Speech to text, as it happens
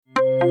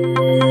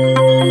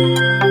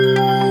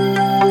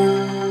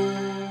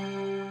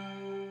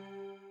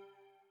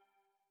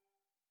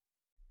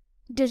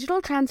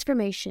Digital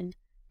transformation,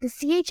 the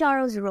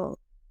CHRO's role.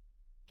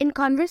 In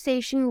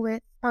conversation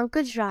with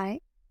Pankaj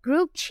Rai,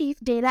 Group Chief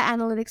Data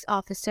Analytics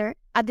Officer,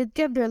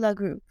 Aditya Birla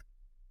Group.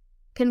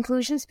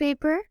 Conclusions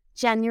paper,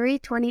 January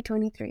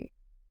 2023.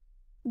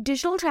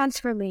 Digital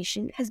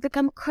transformation has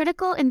become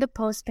critical in the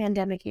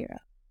post-pandemic era.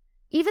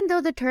 Even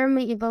though the term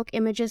may evoke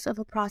images of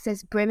a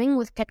process brimming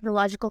with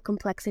technological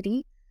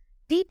complexity,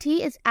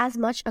 DT is as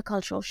much a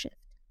cultural shift.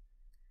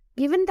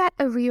 Given that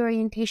a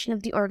reorientation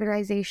of the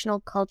organizational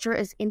culture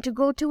is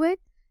integral to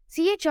it,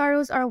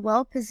 CHROs are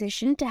well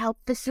positioned to help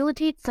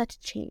facilitate such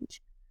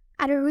change.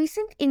 At a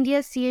recent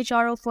India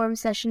CHRO Forum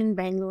session in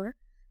Bangalore,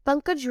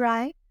 Pankaj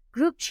Rai,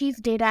 Group Chief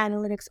Data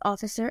Analytics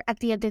Officer at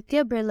the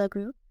Aditya Birla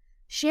Group,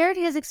 shared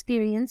his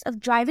experience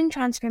of driving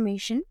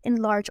transformation in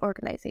large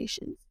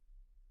organizations.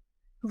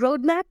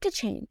 Roadmap to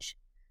change.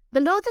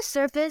 Below the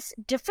surface,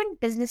 different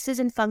businesses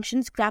and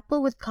functions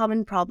grapple with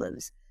common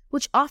problems,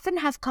 which often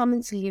have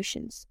common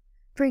solutions.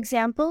 For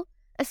example,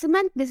 a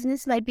cement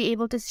business might be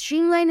able to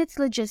streamline its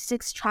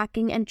logistics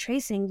tracking and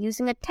tracing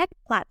using a tech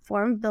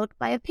platform built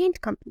by a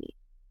paint company.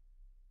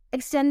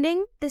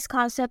 Extending this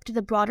concept to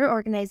the broader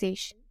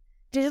organization,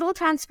 digital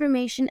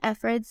transformation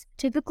efforts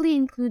typically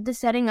include the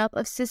setting up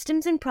of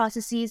systems and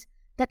processes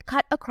that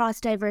cut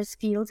across diverse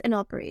fields and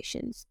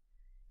operations.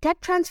 Tech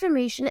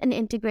transformation and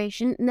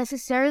integration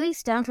necessarily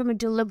stem from a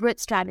deliberate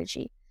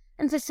strategy,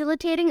 and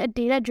facilitating a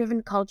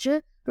data-driven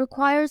culture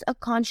requires a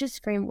conscious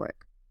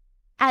framework.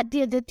 At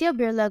the Aditya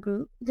Birla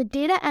Group, the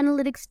data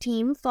analytics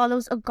team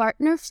follows a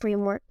Gartner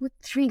framework with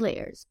 3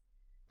 layers.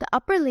 The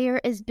upper layer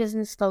is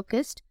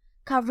business-focused,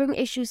 covering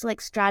issues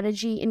like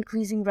strategy,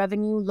 increasing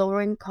revenue,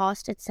 lowering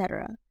cost,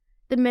 etc.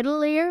 The middle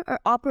layer, or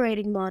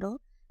operating model,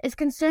 is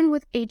concerned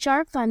with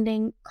HR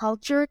funding,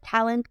 culture,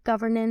 talent,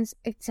 governance,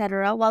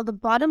 etc., while the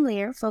bottom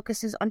layer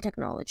focuses on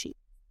technology.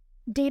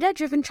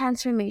 Data-driven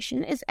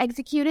transformation is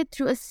executed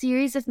through a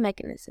series of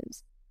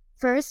mechanisms.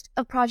 First,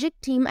 a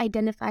project team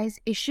identifies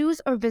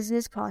issues or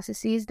business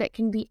processes that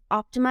can be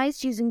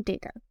optimized using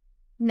data.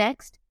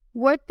 Next,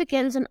 work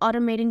begins on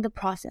automating the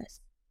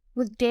process,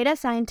 with data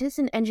scientists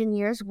and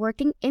engineers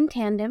working in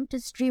tandem to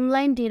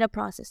streamline data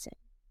processing.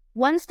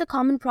 Once the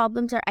common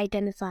problems are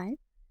identified,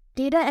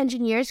 data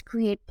engineers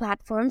create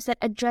platforms that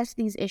address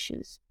these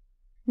issues.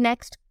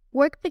 Next,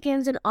 work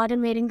begins on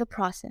automating the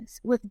process,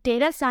 with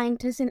data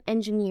scientists and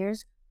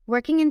engineers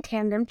working in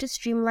tandem to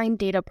streamline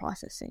data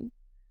processing.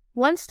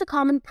 Once the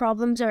common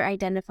problems are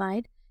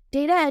identified,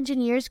 data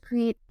engineers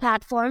create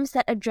platforms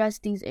that address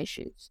these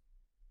issues.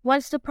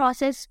 Once the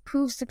process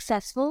proves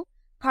successful,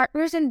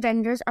 partners and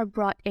vendors are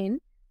brought in,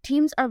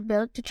 teams are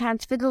built to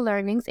transfer the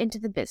learnings into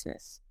the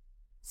business.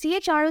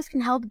 CHROs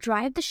can help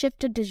drive the shift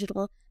to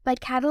digital by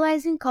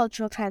catalyzing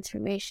cultural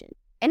transformation.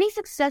 Any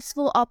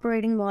successful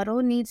operating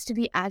model needs to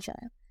be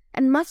agile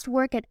and must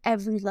work at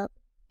every level.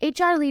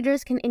 HR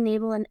leaders can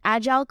enable an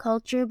agile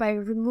culture by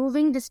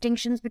removing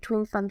distinctions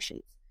between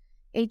functions,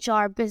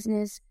 HR,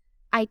 business,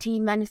 IT,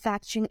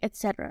 manufacturing,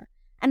 etc.,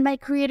 and by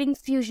creating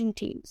fusion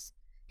teams.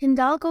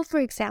 Hindalco, for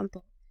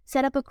example,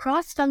 set up a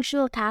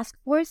cross-functional task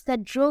force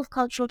that drove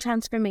cultural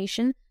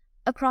transformation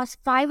across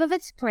 5 of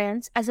its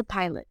plants as a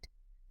pilot.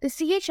 The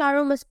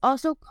CHRO must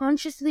also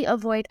consciously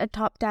avoid a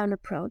top-down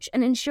approach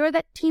and ensure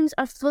that teams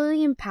are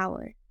fully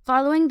empowered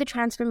following the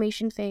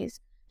transformation phase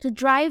to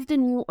drive the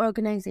new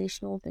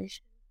organizational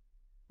vision.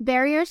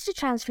 Barriers to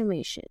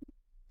transformation.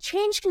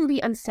 Change can be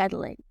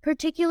unsettling,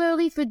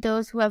 particularly for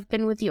those who have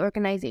been with the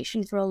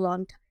organization for a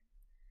long time.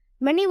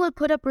 Many will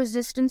put up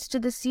resistance to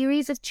the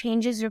series of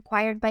changes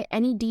required by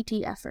any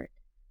DT effort.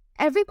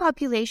 Every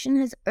population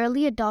has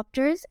early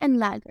adopters and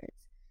laggards,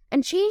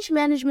 and change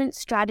management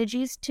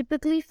strategies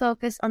typically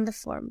focus on the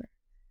former.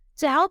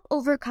 To help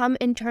overcome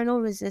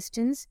internal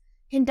resistance,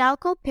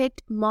 Hindalco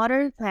picked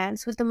modern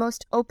plants with the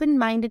most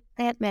open-minded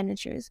plant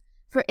managers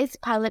for its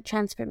pilot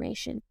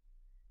transformation.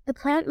 The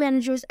plant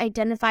managers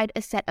identified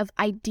a set of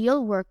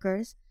ideal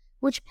workers,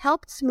 which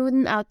helped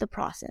smoothen out the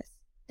process.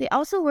 They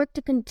also worked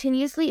to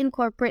continuously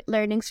incorporate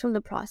learnings from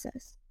the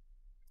process.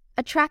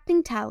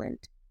 Attracting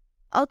talent.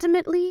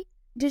 Ultimately,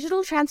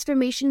 digital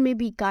transformation may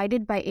be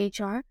guided by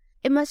HR.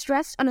 It must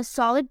rest on a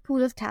solid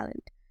pool of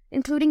talent,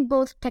 including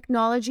both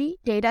technology,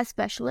 data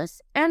specialists,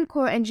 and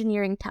core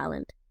engineering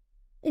talent.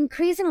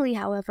 Increasingly,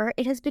 however,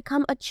 it has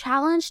become a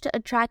challenge to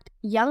attract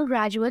young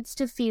graduates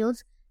to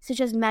fields such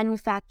as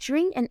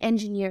manufacturing and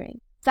engineering.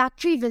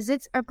 Factory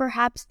visits are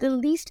perhaps the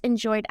least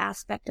enjoyed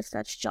aspect of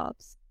such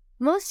jobs.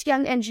 Most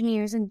young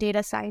engineers and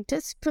data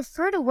scientists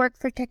prefer to work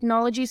for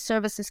technology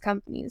services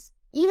companies,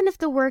 even if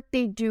the work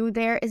they do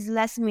there is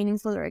less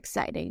meaningful or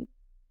exciting.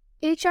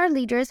 HR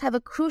leaders have a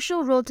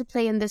crucial role to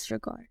play in this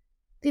regard.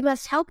 They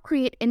must help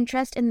create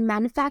interest in the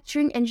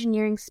manufacturing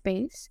engineering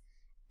space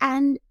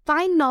and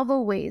find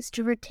novel ways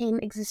to retain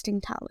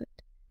existing talent.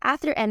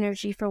 Ather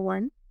Energy, for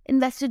one,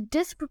 invested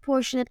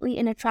disproportionately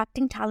in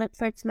attracting talent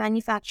for its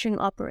manufacturing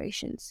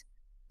operations.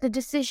 The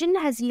decision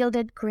has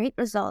yielded great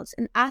results,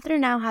 and Aether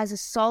now has a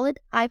solid,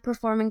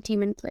 high-performing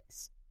team in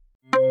place.